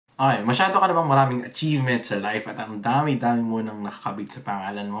Okay, masyado ka na bang maraming achievement sa life at ang dami-dami mo nang nakakabit sa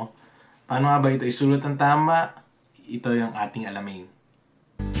pangalan mo? Paano nga ba ito isulat ng tama? Ito yung ating alamin.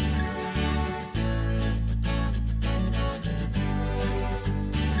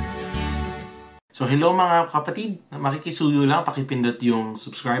 So hello mga kapatid, makikisuyo lang, pakipindot yung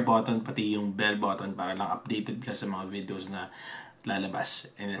subscribe button pati yung bell button para lang updated ka sa mga videos na lalabas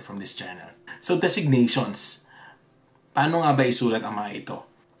from this channel. So designations. Paano nga ba isulat ang mga ito?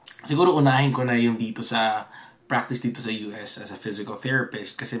 Siguro unahin ko na yung dito sa practice dito sa US as a physical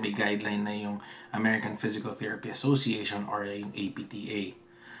therapist kasi may guideline na yung American Physical Therapy Association or yung APTA.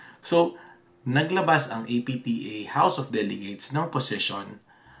 So, naglabas ang APTA House of Delegates ng position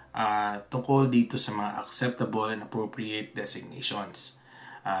tungkol dito sa mga acceptable and appropriate designations.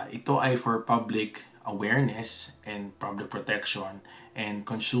 Ito ay for public awareness and public protection and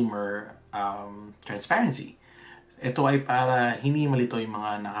consumer transparency. Ito ay para hindi malito yung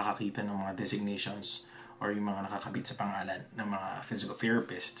mga nakakakita ng mga designations or yung mga nakakabit sa pangalan ng mga physical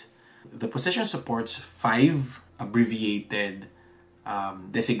therapist. The position supports 5 abbreviated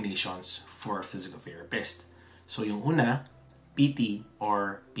designations for physical therapist. So yung una, PT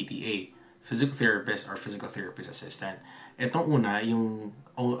or PTA, physical therapist or physical therapist assistant. Itong una,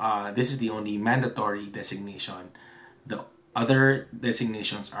 this is the only mandatory designation. The other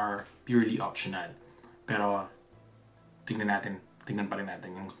designations are purely optional. Pero tingnan pa rin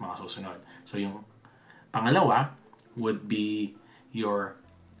natin yung mga susunod. So yung pangalawa would be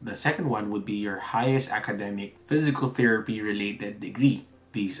the second one would be your highest academic physical therapy related degree.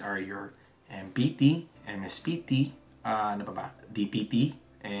 These are your MPT, MSPT, DPT,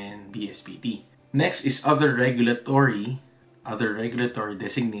 and BSPT. Next is other regulatory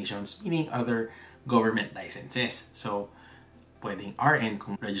designations, meaning other government licenses. So pwedeng RN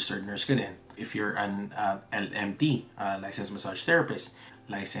kung registered nurse ka din. If you're an LMT, licensed massage therapist,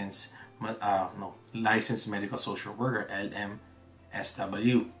 licensed medical social worker,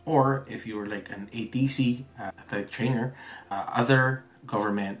 LMSW, or if you're like an ATC, athletic trainer, other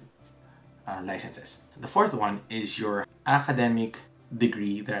government licenses. The fourth one is your academic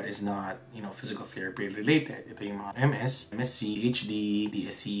degree that is not, physical therapy related. Ito yung mga MS, MSc, PhD,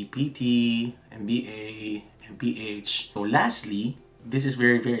 DSc, PT, MBA, MPH. So lastly, this is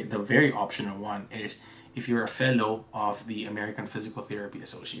the very optional one is if you're a fellow of the American Physical Therapy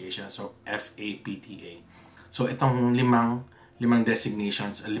Association, so FAPTA. So itong limang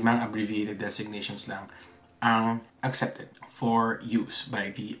designations, limang abbreviated designations lang ang accepted for use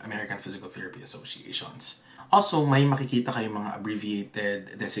by the American Physical Therapy Associations. Also, may makikita kayong mga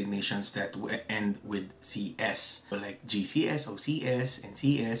abbreviated designations that end with CS. So like GCS, OCS,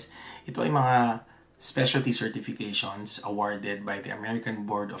 NCS. Ito ay mga specialty certifications awarded by the American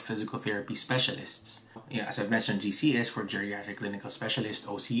Board of Physical Therapy Specialists. As I've mentioned, GCS for Geriatric Clinical Specialist,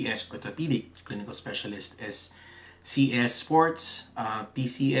 OCS Orthopedic Clinical Specialist, SCS Sports,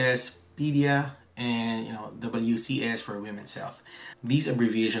 PCS Pedia, and WCS for Women's Health. These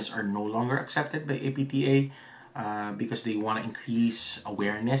abbreviations are no longer accepted by APTA because they want to increase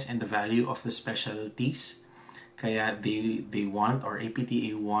awareness and the value of the specialties. Kaya they want, or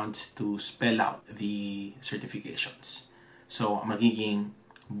APTA wants to spell out the certifications. So, magiging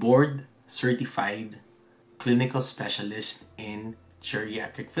Board Certified Clinical Specialist in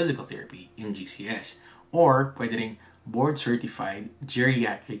Geriatric Physical Therapy, yung GCS. Or, pwede rin Board Certified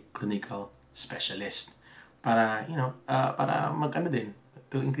Geriatric Clinical Specialist. Para, para din,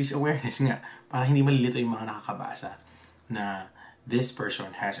 to increase awareness nga. Para hindi malilito yung mga nakakabasa na this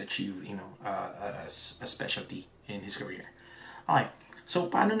person has achieved, a specialty in his career. Okay. So,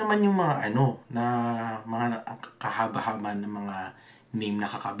 paano naman yung mga mga kahaba-haba ng mga name na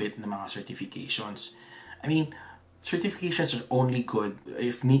kakabit ng mga certifications? I mean, certifications are only good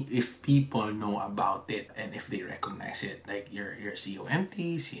if people know about it and if they recognize it. Like your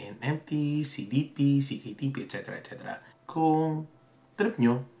COMT, CNMT, CDP, CKTP, etc. etc. Kung trip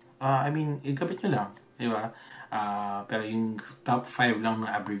nyo, ikabit nyo lang. Diba? Pero yung top 5 lang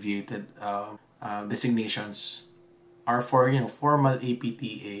na abbreviated designations are for formal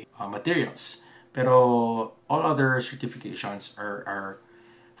APTA materials. Pero all other certifications are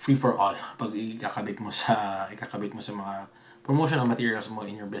free for all pag ikakabit mo sa mga promotional materials mo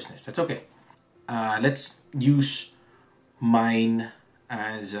in your business. That's okay. Let's use mine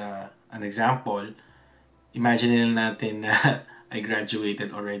as an example. Imagine natin na I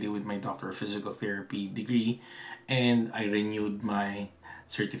graduated already with my Doctor of Physical Therapy degree and I renewed my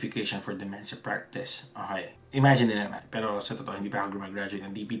certification for dementia practice. Okay. Imagine nila naman. Pero sa totoo, hindi pa ako graduate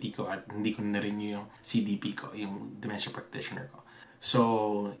ng DPT ko at hindi ko na-renew yung CDP ko, yung dementia practitioner ko. So,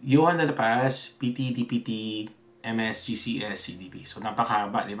 Johan Dalapas, PT, DPT, MS, GCS, CDP. So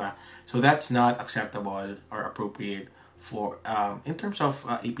napakahaba, di ba? So that's not acceptable or appropriate for in terms of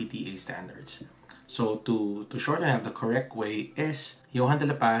APTA standards. So to shorten up, the correct way is Johan de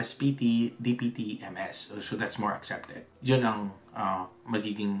la Paz, PT, DPT, MS. So that's more accepted. Yun ang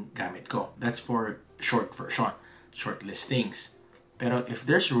magiging gamit ko. That's for short version, short listings. Pero if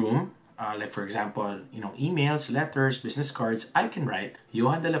there's room, like for example, emails, letters, business cards, I can write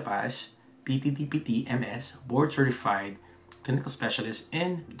Johan de la Paz, PT, DPT, MS, board certified clinical specialist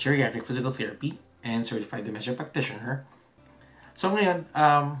in geriatric physical therapy and certified dementia practitioner. So ngayon,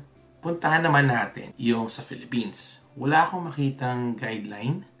 puntahan naman natin yung sa Philippines. Wala akong makitang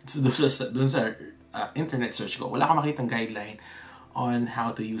guideline. Doon sa internet search ko, wala akong makitang guideline on how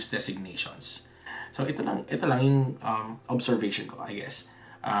to use designations. So ito lang yung observation ko, I guess.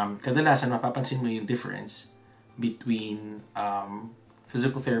 Kadalasan mapapansin mo yung difference between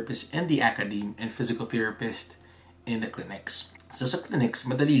physical therapist in the academe and physical therapist in the clinics. So sa clinics,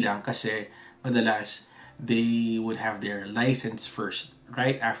 madali lang kasi madalas they would have their license first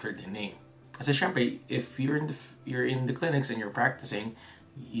right after the name. Kasi syempre, if you're in the clinics and you're practicing,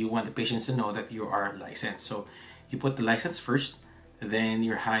 you want the patients to know that you are licensed. So you put the license first, then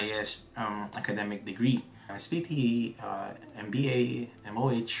your highest academic degree, SPT, MBA,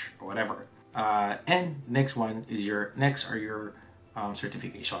 MOH, or whatever. And next are your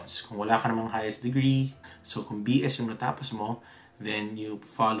certifications. Kung wala ka namang highest degree, so kung BS yung natapos mo, then you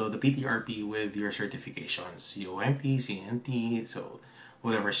follow the PTRP with your certifications, UMT, CNT, so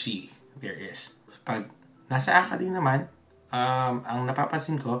whatever C there is. Pag nasa academe naman, ang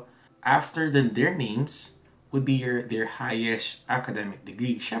napapansin ko, after their names would be their highest academic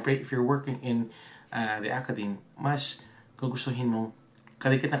degree. Syempre, if you're working in the academe, mas gugustuhin mo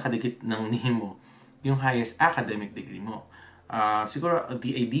kadikit na kadikit ng name mo yung highest academic degree mo. Siguro,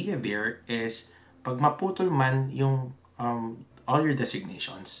 the idea there is pag maputol man yung all your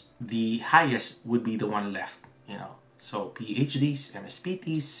designations, the highest would be the one left, So PhDs,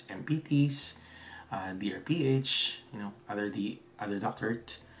 MSPTs, MPTs, DRPH, other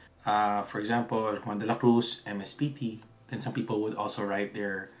doctorate. For example, Juan de la Cruz, MSPT. Then some people would also write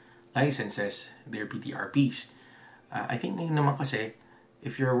their licenses, their PTRPs. I think ngayon naman kasi,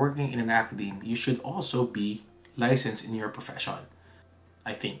 if you're working in an academe, you should also be licensed in your profession.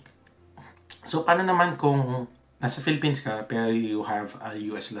 I think. So paano naman kung nasa Philippines ka, pero you have a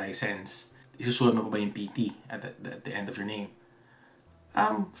US license, isusulat mo pa ba yung PT at the end of your name?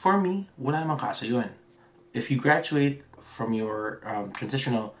 For me, wala namang kaso yun. If you graduate from your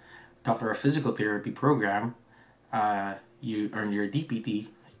transitional Doctor of Physical Therapy program, you earn your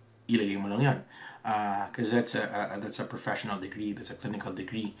DPT, ilagay mo lang yun. Because that's a professional degree, that's a clinical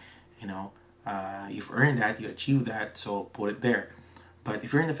degree. You've earned that, you achieved that, so put it there. But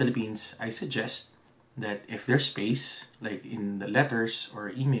if you're in the Philippines, I suggest that if there's space, like in the letters or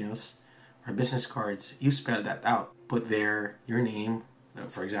emails or business cards, you spell that out. Put there your name,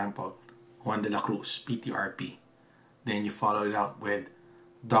 for example, Juan de la Cruz, PTRP. Then you follow it out with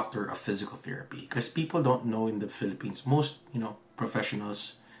Doctor of Physical Therapy. Because people don't know in the Philippines, most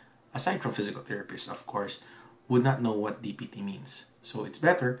professionals, aside from physical therapists, of course, would not know what DPT means. So it's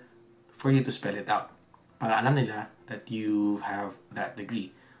better for you to spell it out para alam nila that you have that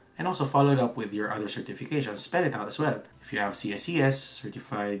degree. And also follow it up with your other certifications. Spell it out as well. If you have CSCS,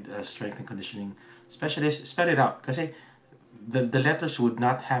 Certified Strength and Conditioning Specialist, spell it out. Kasi the letters would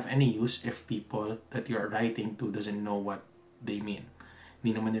not have any use if people that you are writing to doesn't know what they mean.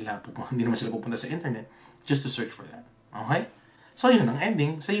 Hindi naman sila pupunta sa internet just to search for that. Okay? So yun, ang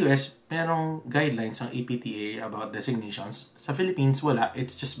ending, sa US, merong guidelines ang APTA about designations. Sa Philippines, wala.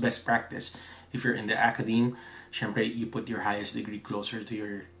 It's just best practice. If you're in the academe, syempre, you put your highest degree closer to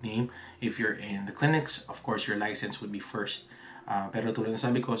your name. If you're in the clinics, of course, your license would be first. Pero tulad ng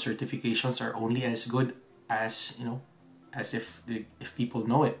sabi ko, certifications are only as good as, as if people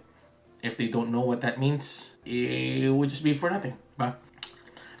know it. If they don't know what that means, it would just be for nothing. Ba?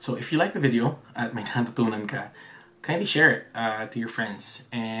 So if you like the video at may natutunan ka, kindly share it to your friends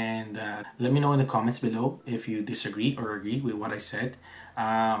and let me know in the comments below if you disagree or agree with what I said.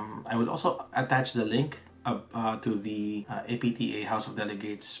 I would also attach the link to the APTA House of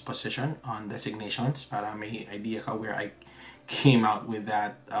Delegates position on designations para may idea ka where I came out with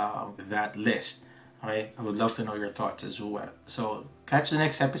that list. Okay, I would love to know your thoughts as well. So catch the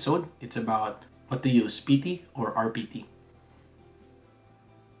next episode. It's about what to use, PT or RPT.